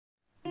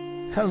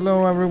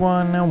Hello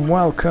everyone and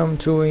welcome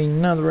to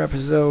another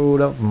episode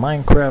of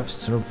Minecraft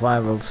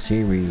Survival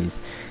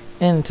Series.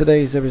 In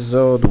today's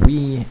episode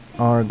we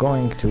are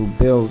going to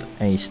build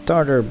a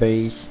starter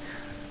base,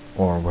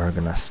 or we're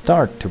gonna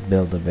start to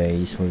build a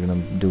base. We're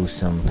gonna do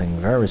something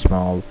very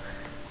small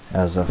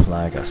as of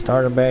like a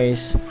starter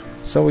base,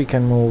 so we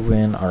can move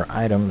in our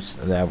items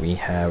that we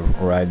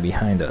have right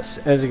behind us.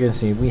 As you can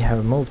see, we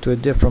have moved to a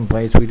different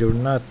place. We do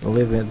not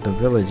live at the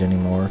village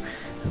anymore.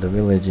 The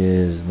village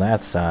is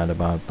that side,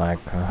 about like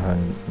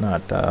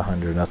not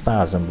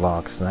 1,000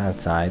 blocks that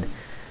side.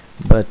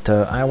 But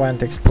I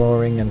went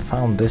exploring and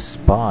found this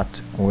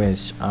spot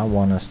which I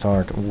want to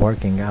start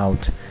working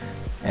out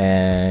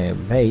a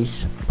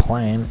base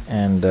plan,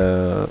 and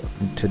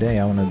today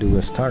I want to do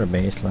a starter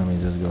base. Let me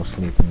just go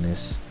sleep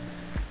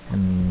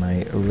in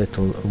my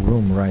little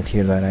room right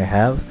here that I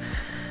have.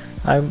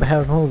 I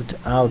have moved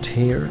out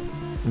here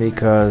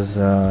because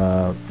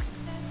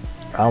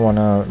I want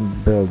to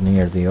build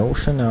near the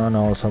ocean, and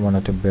also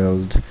wanted to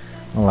build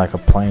like a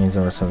plains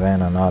or a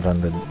savanna, not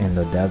in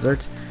the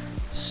desert.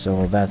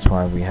 So that's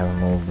why we have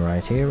moved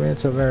right here.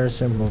 It's a very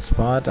simple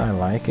spot. I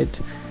like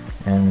it,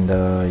 and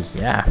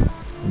yeah,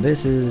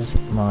 this is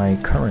my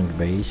current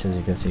base. As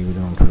you can see, we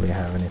don't really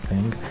have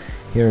anything.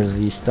 Here's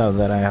the stuff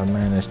that I have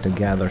managed to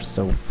gather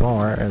so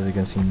far. As you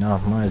can see,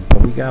 not much, but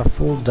we got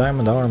full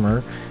diamond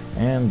armor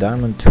and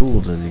diamond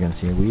tools. As you can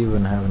see, we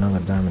even have another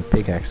diamond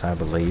pickaxe, I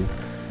believe.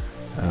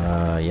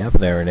 Yep,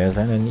 there it is,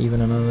 and then even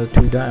another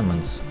 2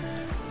 diamonds.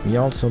 We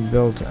also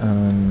built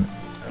an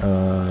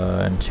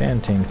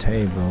enchanting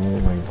table.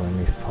 Wait, let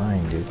me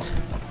find it.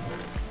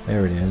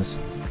 There it is.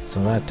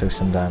 So that took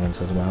some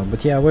diamonds as well.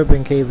 But yeah, we've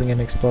been caving and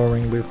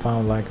exploring. We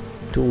found like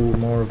 2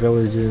 more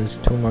villages,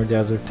 2 more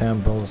desert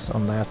temples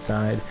on that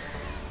side,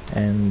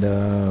 and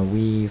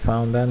we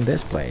found then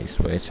this place,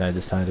 which I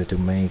decided to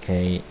make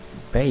a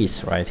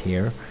base right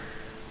here,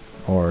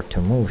 or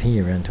to move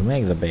here and to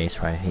make the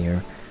base right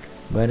here.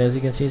 But as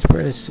you can see, it's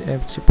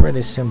a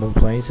pretty simple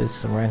place.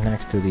 It's right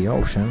next to the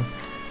ocean,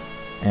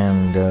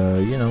 and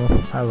you know,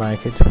 I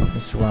like it.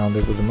 It's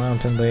surrounded with a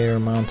mountain there,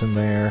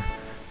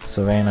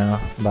 savanna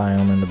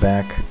biome in the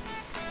back.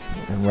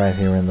 Right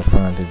here in the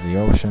front is the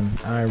ocean.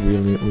 I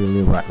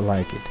really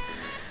like it.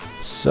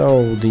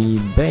 So the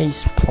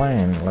base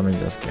plan, let me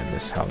just get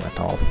this helmet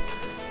off.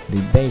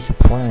 The base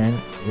plan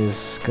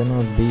is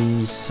gonna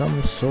be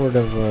some sort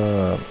of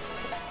a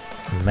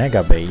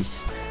mega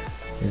base.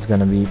 It's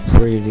gonna be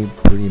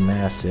pretty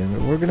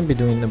massive. We're gonna be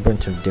doing a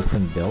bunch of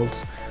different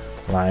builds,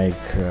 like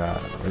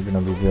we're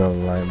gonna be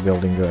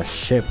building a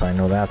ship. I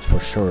know that's for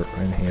sure.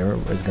 In here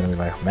it's gonna be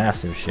like a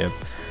massive ship,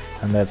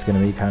 and that's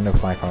gonna be kind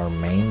of like our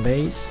main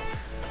base.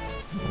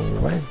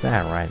 What is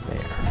that right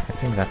there? I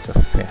think that's a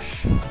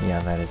fish.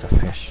 Yeah, that is a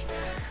fish.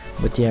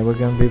 But yeah, we're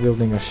gonna be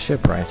building a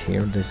ship right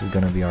here. This is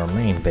gonna be our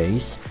main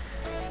base,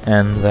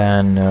 and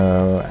then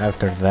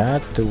after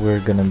that we're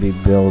gonna be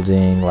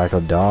building like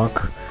a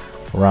dock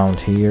around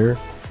here.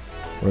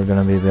 We're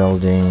gonna be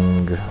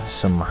building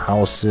some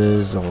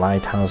houses, a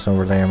lighthouse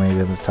over there,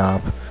 maybe at the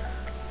top,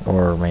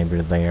 or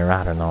maybe there,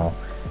 I don't know.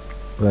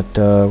 But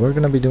we're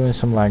gonna be doing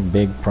some like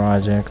big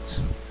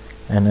projects,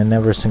 and in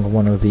every single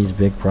one of these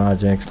big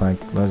projects, like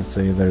let's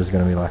say there's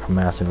gonna be like a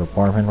massive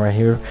apartment right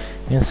here.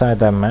 Inside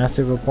that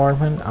massive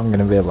apartment I'm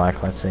gonna build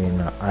like, let's say,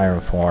 an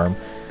iron farm,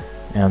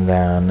 and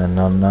then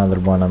another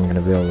one I'm gonna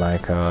build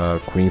like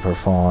a creeper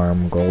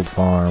farm, gold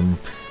farm,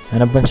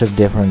 and a bunch of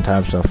different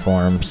types of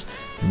farms,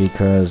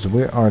 because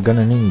we are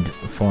gonna need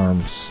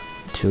farms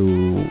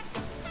to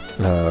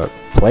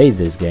play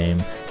this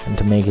game and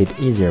to make it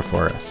easier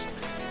for us,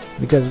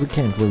 because we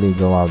can't really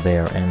go out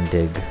there and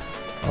dig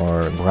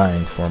or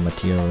grind for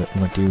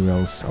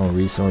materials or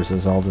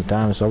resources all the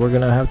time. So we're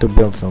gonna have to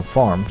build some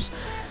farms.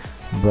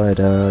 But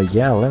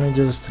yeah, let me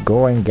just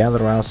go and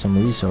gather out some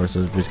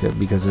resources,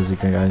 because as you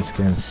guys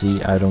can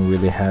see, I don't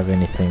really have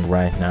anything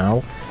right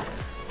now.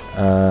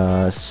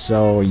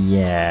 So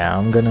yeah,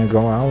 I'm gonna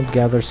go out,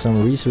 gather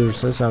some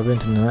resources. I've been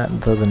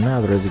to the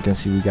nether. As you can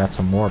see, we got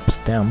some warp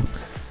stem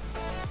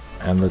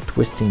and the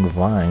twisting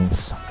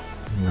vines,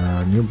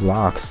 new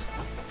blocks,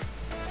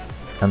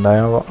 and I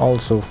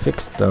also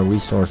fixed the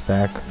resource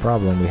pack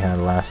problem we had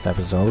last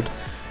episode.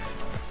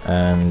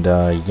 And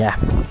yeah,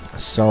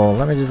 so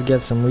let me just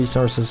get some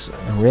resources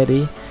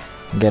ready,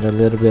 get a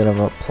little bit of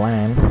a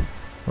plan.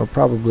 We're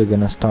probably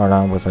gonna start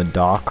out with a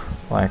dock,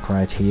 like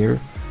right here,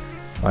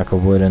 like a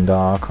wooden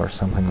dock or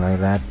something like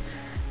that,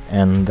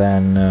 and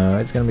then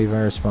it's gonna be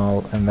very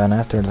small, and then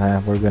after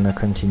that we're gonna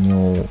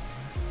continue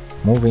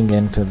moving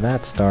into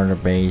that starter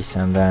base,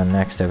 and then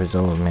next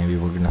episode maybe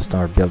we're gonna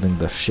start building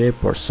the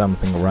ship or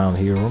something around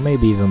here, or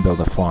maybe even build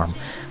a farm.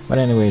 But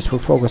anyways, we're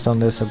focused on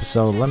this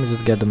episode. Let me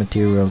just get the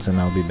materials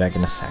and I'll be back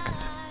in a second.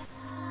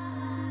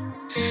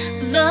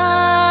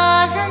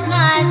 Losing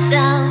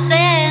myself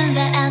in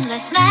the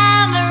endless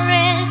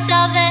memories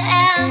of the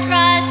end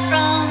right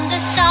from the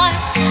start.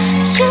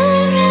 You're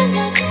an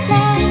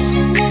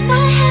obsession in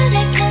my head,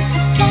 I can't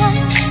forget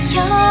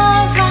your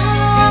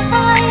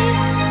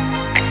eyes.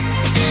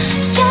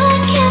 Your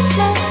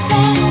kisses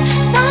burn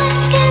my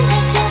skin, I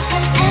feel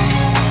some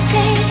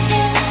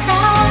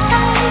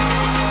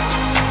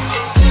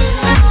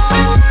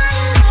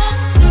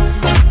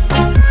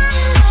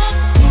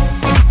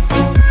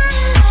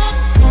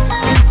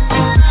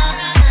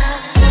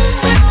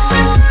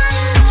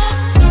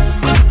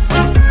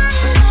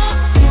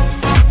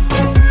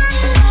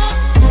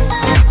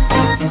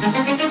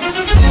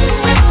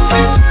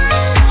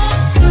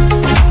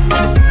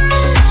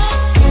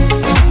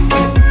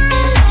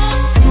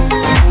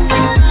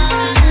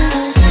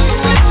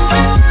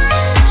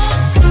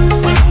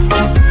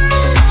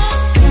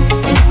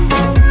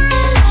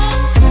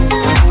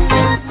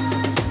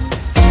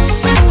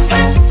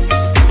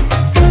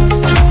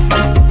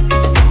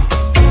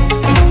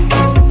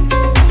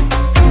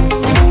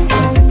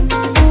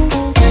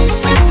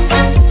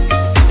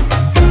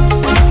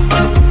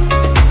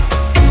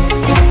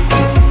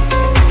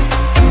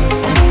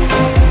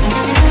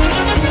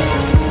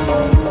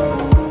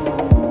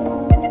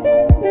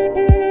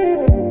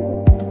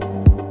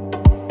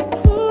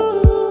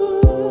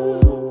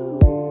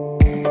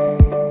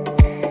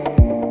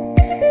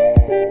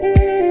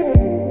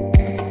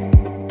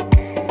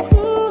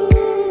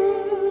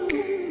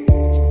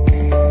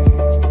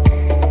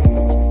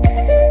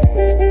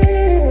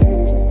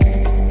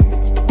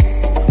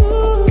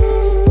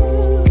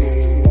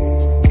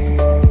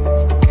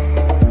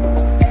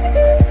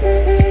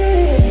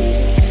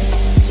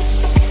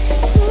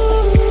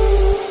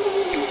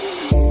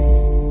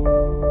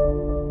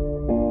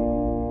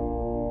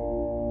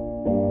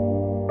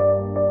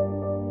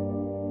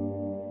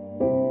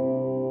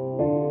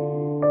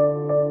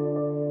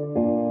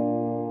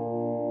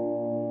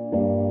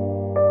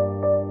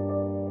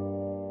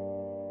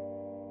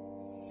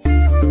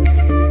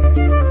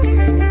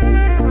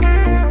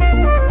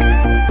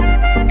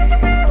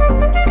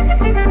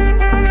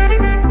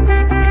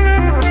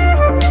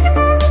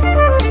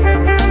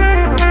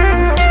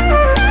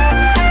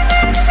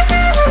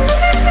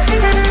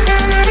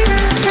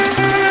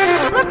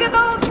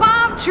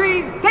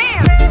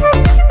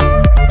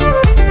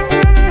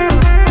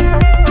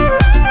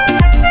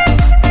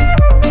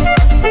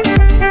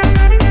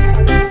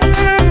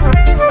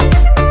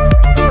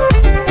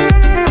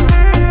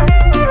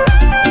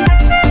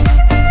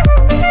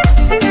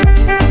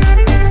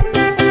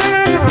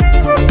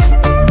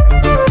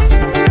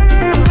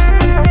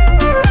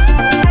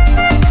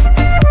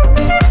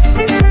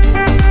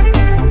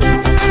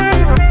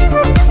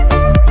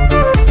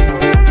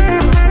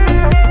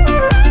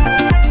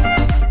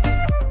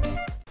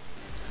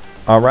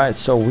Alright,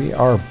 so we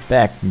are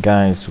back,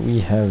 guys. We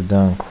have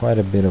done quite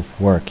a bit of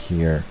work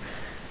here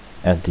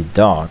at the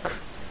dock.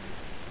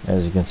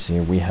 As you can see,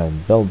 we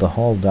have built the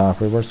whole dock.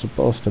 We were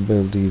supposed to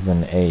build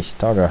even a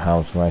starter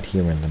house right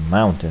here in the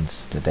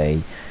mountains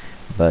today,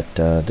 but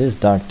this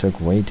dock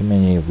took way too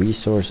many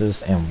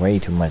resources and way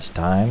too much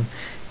time.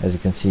 As you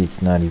can see,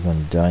 it's not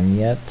even done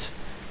yet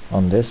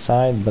on this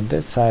side, but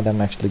this side I'm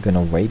actually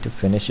gonna wait to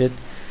finish it,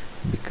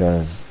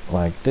 because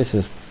like this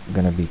is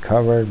gonna be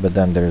covered, but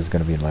then there's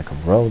gonna be like a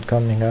road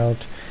coming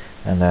out,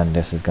 and then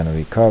this is gonna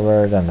be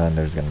covered, and then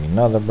there's gonna be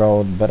another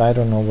road, but I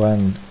don't know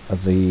when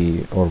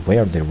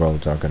where the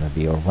roads are gonna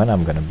be, or when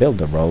I'm gonna build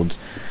the roads.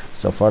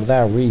 So for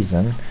that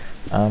reason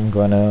I'm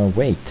gonna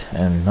wait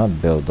and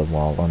not build the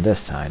wall on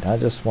this side. I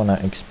just wanna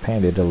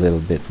expand it a little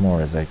bit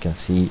more. As I can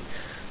see,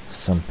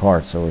 some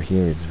parts over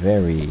here it's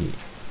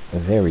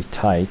very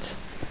tight,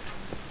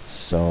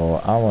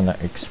 so I wanna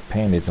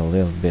expand it a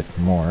little bit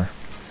more,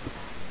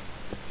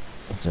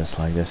 just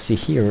like this. See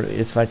here,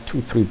 it's like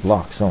 2-3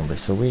 blocks only,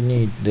 so we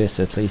need this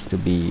at least to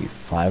be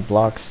 5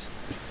 blocks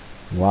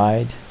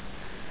wide.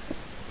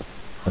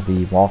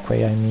 The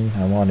walkway, I mean,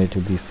 I want it to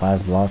be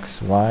 5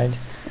 blocks wide,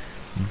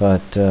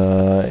 but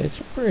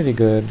it's pretty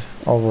good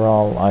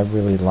overall. I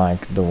really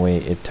like the way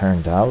it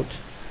turned out,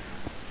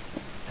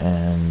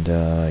 and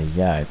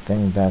yeah, I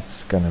think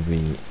that's gonna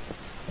be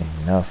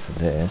enough of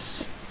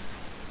this.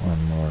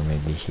 One more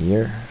maybe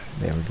here.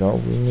 There we go.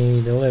 We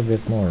need a little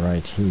bit more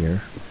right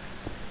here.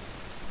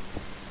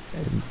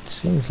 It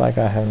seems like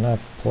I have not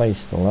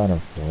placed a lot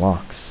of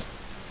blocks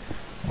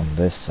on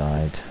this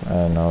side. I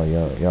don't know,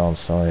 y'all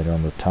saw it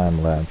on the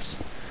time lapse,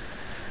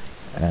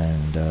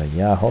 and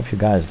yeah, I hope you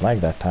guys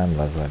like that time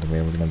lapse. By the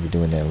way, we're gonna be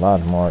doing it a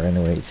lot more.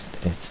 Anyway,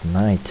 it's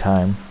night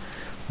time,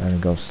 I'm gonna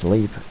go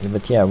sleep,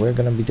 but yeah, we're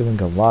gonna be doing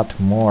a lot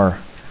more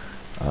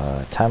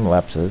time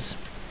lapses,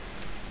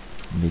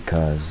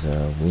 because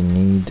we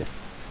need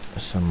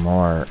some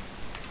more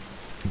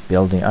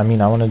building. I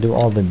mean, I want to do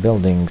all the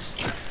buildings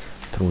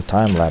through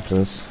time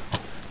lapses.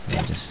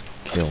 Let me just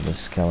kill this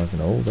skeleton.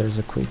 Oh, there's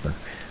a creeper.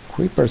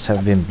 Creepers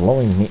have been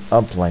blowing me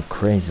up like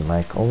crazy,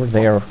 like over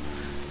there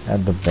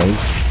at the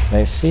base.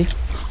 They see,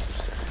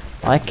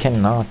 I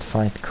cannot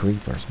fight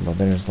creepers, but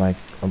there's like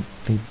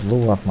they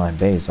blew up my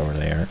base over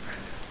there.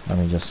 Let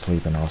me just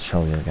sleep and I'll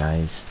show you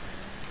guys.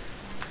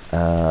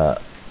 The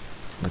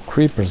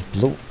creepers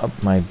blew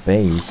up my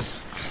base.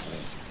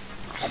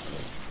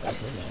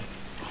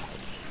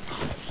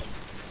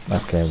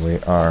 Okay, we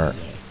are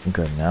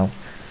good now.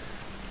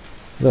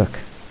 Look,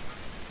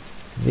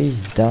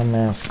 these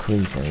dumbass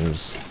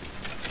creepers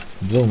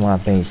blew my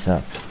base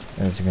up.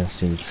 As you can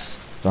see,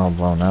 it's all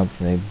blown up.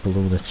 They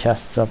blew the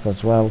chests up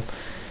as well,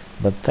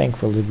 but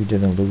thankfully we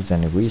didn't lose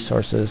any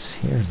resources.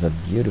 Here's a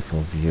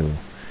beautiful view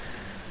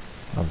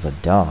of the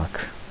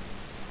dock.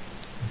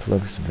 It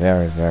looks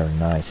very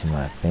nice in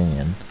my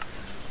opinion.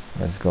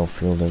 Let's go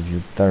field of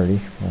view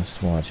 30.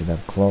 Let's watch it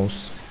up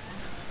close.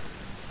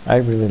 I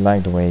really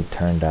like the way it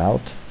turned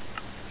out.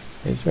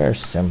 It's very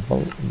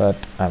simple, but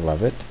I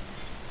love it.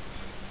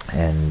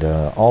 And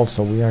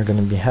also we are going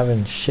to be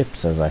having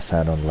ships, as I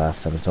said on the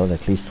last episode,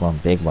 at least one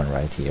big one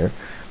right here,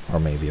 or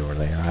maybe over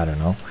there, I don't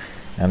know.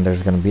 And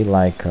there's going to be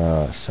like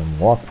some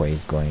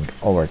walkways going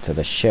over to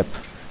the ship,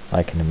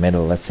 like in the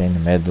middle, let's say in the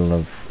middle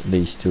of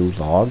these two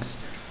logs.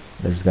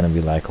 There's going to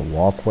be like a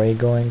walkway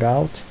going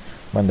out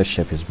when the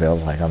ship is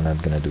built. Like, I'm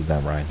not going to do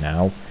that right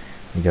now,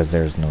 because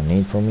there's no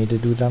need for me to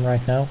do them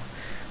right now.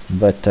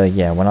 But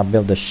yeah, when I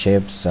build the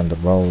ships and the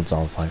roads,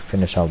 I'll like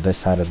finish out this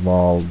side as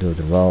well, do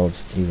the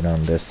roads, even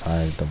on this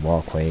side, the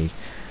walkway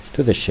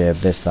to the ship,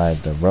 this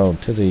side, the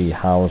road to the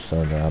house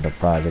or the other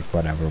project,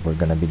 whatever we're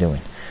gonna be doing.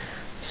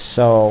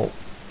 So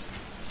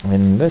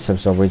in this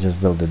episode we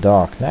just built the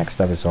dock. Next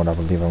episode I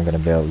believe I'm gonna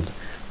build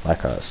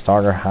like a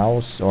starter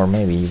house, or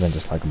maybe even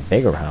just like a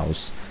bigger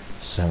house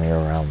somewhere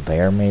around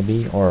there,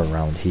 maybe, or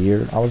around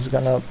here. I was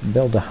gonna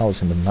build a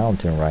house in the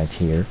mountain right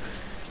here,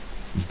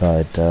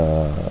 but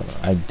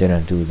I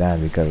didn't do that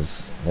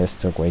because this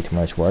took way too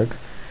much work.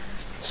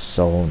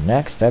 So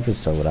next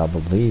episode I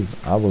believe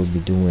I will be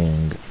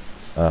doing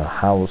a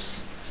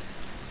house,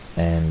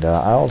 and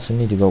I also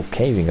need to go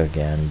caving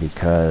again,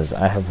 because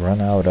I have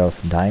run out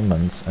of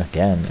diamonds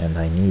again, and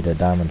I need a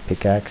diamond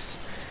pickaxe,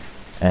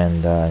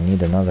 and I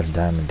need another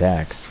diamond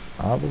axe.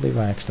 I believe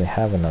I actually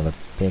have another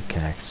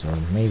pickaxe, or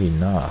maybe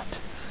not.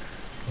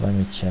 Let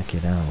me check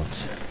it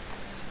out.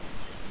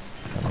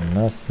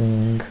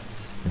 Nothing.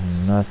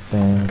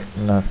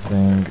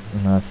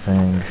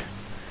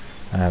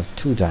 I have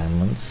 2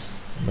 diamonds,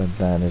 but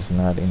that is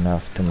not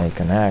enough to make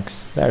an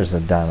axe. There's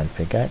a diamond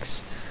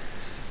pickaxe,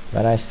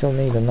 but I still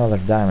need another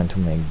diamond to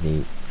make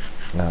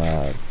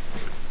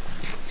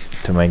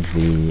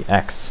the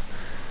axe.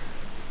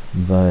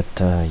 But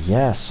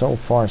yeah, so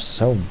far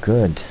so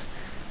good.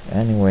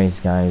 Anyways,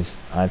 guys,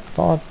 I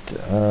thought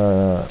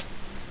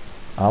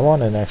I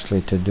wanted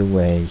actually to do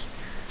a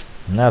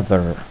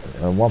Nether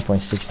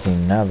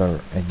 1.16 Nether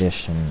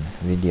edition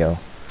video,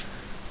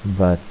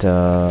 but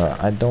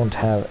I don't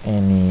have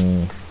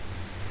any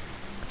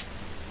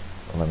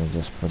let me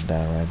just put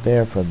that right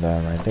there, put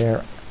that right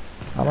there.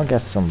 I'm gonna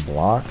get some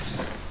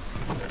blocks.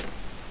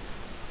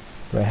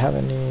 Do I have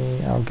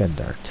any? I'll get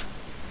dirt.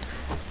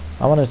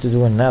 I wanted to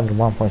do another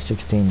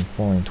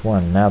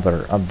 1.16.1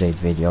 Nether update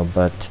video,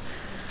 but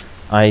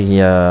I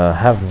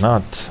have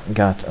not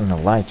got an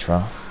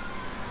elytra.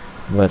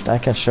 But I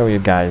can show you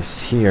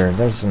guys here.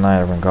 There's an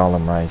iron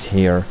golem right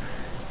here.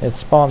 It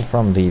spawned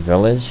from the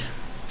village.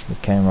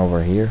 It came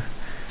over here.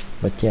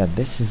 But yeah,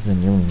 this is the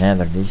new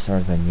Nether. These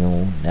are the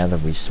new Nether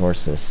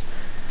resources.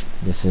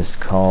 This is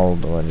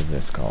called, what is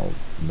this called?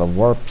 The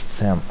warp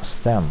stem.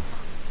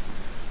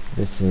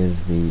 This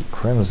is the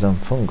crimson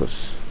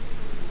fungus.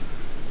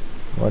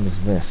 What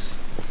is this?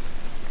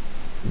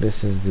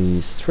 This is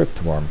the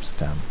stripped worm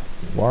stem.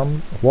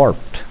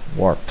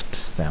 Warped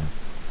stem.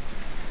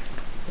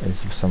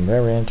 It's some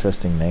very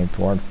interesting name,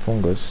 warped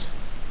fungus.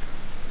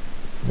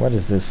 What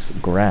is this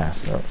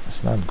grass? Oh,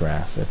 it's not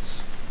grass,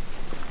 it's...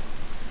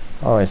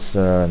 Oh, it's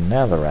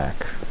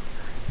netherrack.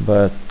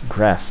 But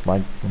grass,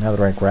 like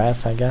netherrack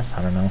grass, I guess?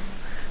 I don't know.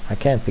 I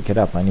can't pick it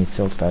up, I need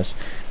silk touch.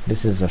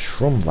 This is a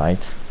shroom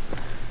light,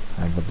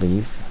 I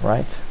believe,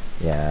 right?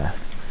 Yeah.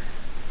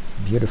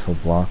 Beautiful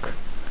block.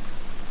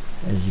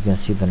 As you can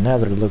see, the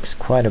nether looks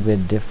quite a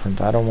bit different.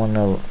 I don't want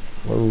to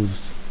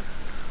lose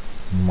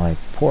my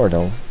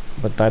portal,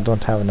 but I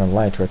don't have an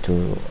elytra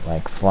to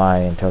like fly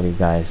and tell you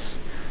guys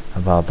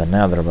about the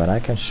nether, but I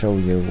can show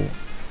you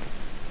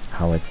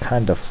how it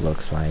kind of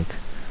looks like.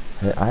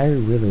 I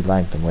really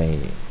like the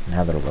way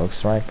nether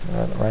looks right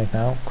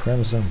now.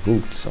 Crimson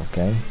boots,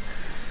 okay.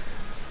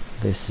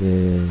 This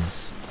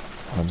is,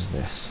 what's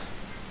this?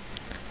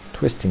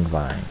 Twisting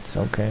vines,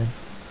 okay.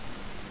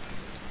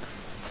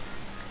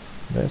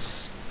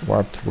 This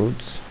warped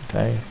roots,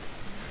 okay.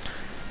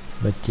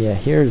 But yeah,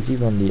 here's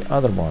even the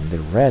other one, the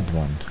red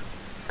one,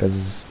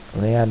 because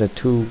they added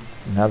two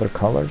nether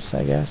colors,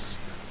 I guess.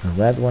 The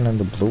red one and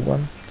the blue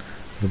one.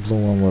 The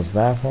blue one was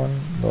that one,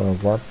 the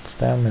warped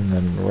stem, and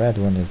then the red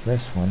one is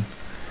this one.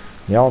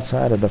 They also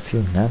added a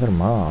few nether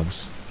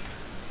mobs.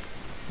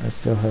 I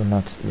still have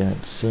not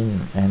yet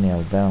seen any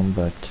of them,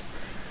 but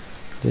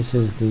this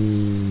is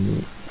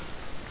the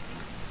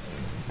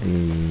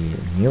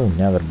new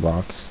nether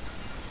blocks.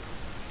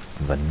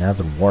 The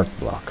nether wart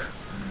block.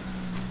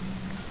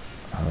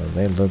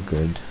 They look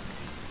good.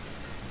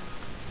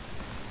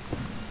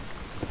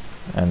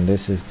 And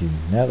this is the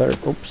nether,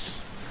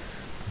 oops,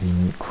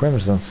 the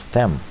crimson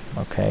stem,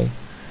 okay.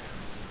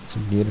 It's a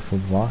beautiful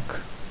block.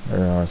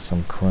 There are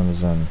some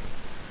crimson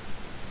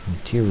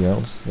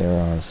materials. There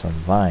are some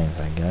vines,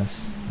 I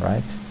guess,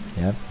 right?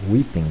 Yep,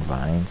 weeping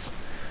vines.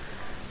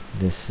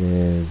 This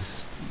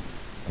is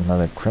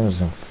another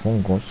crimson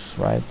fungus,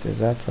 right? Is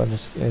that what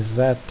is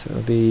that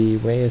the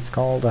way it's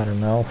called? I don't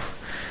know.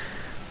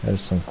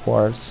 There's some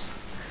quartz.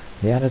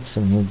 They added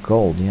some new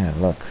gold. Yeah,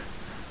 look,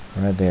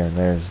 right there.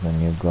 There's the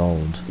new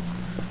gold.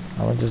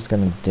 I'm just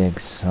gonna dig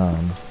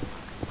some.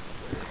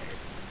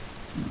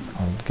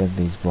 I'll get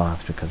these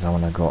blocks because I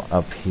want to go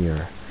up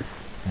here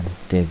and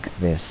dig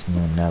this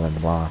new nether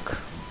block,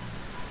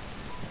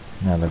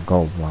 nether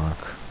gold block.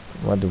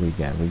 What do we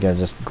get? We get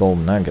just gold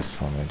nuggets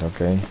from it,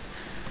 okay.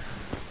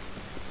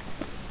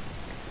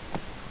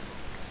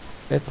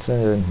 It's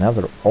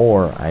another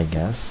ore, I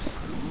guess.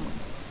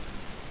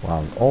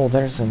 Wow. Oh,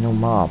 there's a new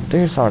mob.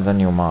 These are the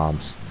new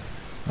mobs.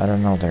 I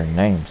don't know their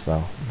names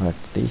though, but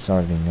these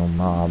are the new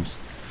mobs.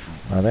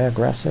 Are they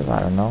aggressive?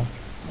 I don't know.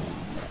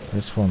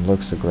 This one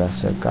looks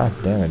aggressive. God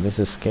damn it, this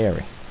is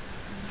scary.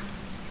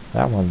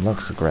 That one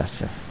looks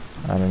aggressive.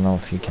 I don't know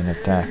if you can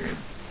attack.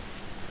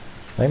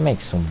 They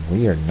make some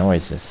weird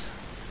noises.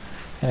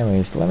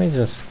 Anyways, let me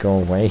just go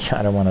away.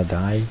 I don't want to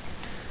die.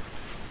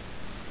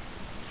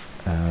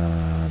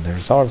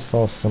 There's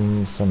also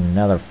some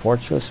nether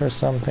fortress or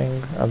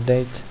something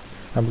update,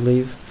 I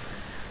believe.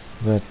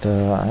 But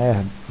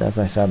as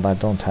I said, I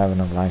don't have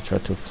an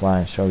elytra to fly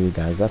and show you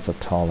guys. That's a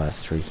tall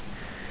ass tree.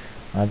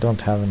 I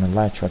don't have an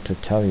elytra to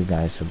tell you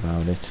guys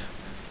about it.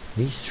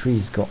 These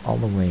trees go all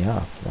the way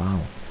up.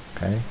 Wow.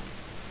 Okay.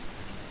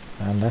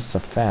 And that's a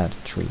fat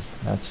tree.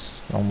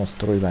 That's almost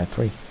 3 by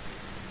 3.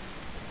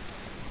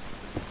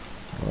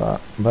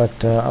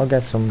 But I'll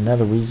get some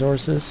nether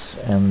resources,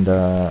 and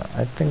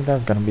I think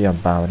that's gonna be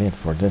about it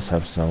for this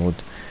episode.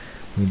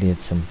 We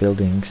did some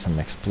building, some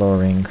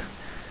exploring.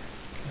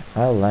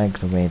 I like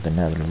the way the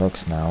nether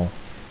looks now.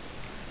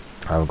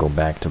 I'll go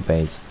back to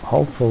base.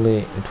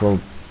 Hopefully it will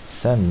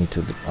send me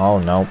to the... oh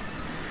no,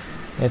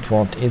 it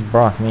won't. It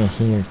brought me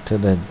here to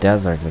the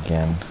desert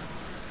again.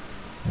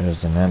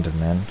 There's an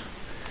enderman.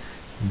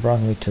 It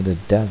brought me to the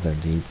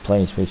desert, the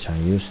place which I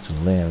used to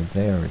live.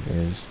 There it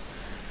is.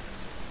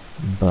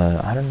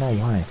 But I don't know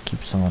why it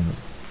keeps on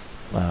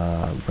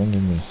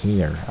bringing me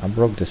here. I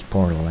broke this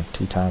portal like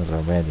 2 times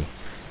already,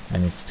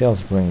 and it still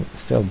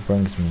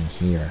brings me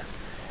here.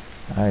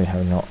 I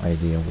have no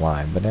idea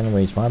why. But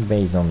anyways, my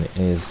base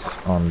is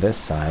on this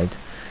side.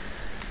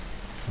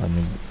 Let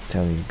me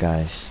tell you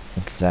guys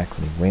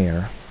exactly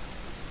where.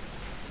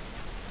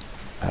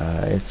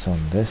 It's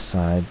on this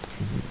side.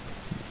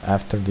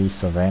 After the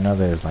savannah,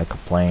 there's like a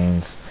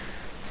plains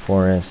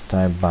forest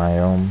type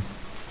biome,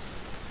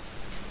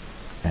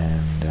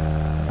 and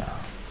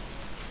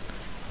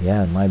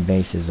yeah, my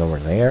base is over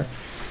there.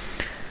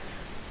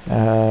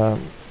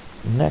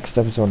 Next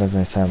episode, as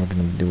I said, we're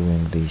gonna be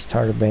doing the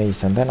starter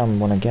base, and then I'm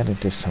gonna get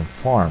into some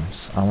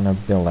farms. I wanna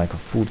build like a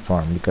food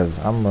farm because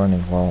I'm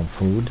running low on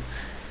food.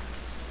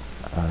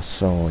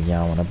 So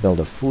yeah, I wanna build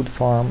a food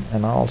farm,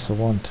 and I also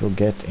want to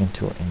get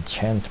into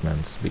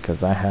enchantments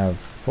because I have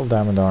full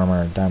diamond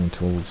armor, diamond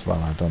tools.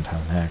 Well, I don't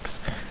have an axe,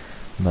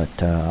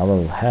 but I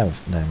will have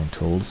diamond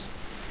tools,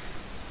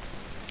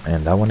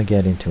 and I want to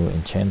get into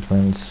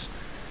enchantments.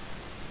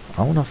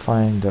 I want to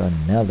find a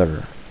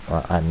nether.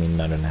 I mean,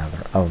 not a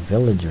nether, a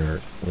villager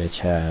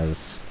which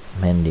has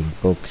mending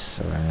books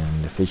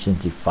and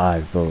efficiency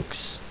 5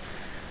 books,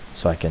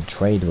 so I can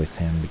trade with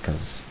him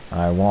because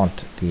I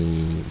want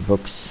the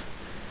books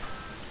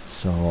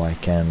so I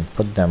can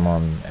put them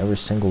on every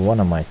single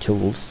one of my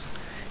tools,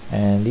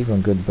 and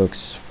even good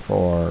books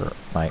for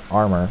my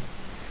armor.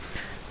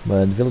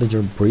 But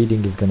villager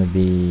breeding is gonna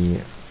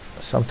be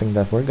something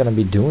that we're gonna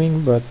be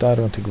doing, but I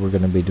don't think we're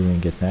gonna be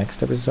doing it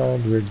next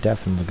episode. We're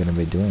definitely gonna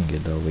be doing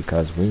it though,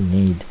 because we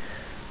need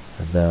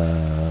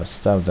the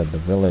stuff that the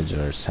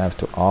villagers have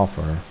to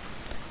offer,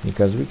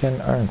 because we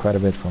can earn quite a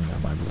bit from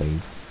them, I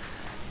believe.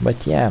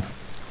 But yeah,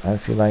 I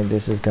feel like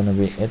this is gonna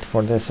be it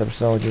for this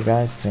episode, you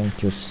guys.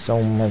 Thank you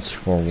so much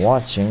for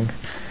watching,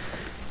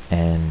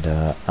 and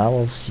I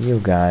will see you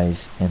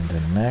guys in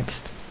the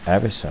next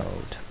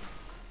episode.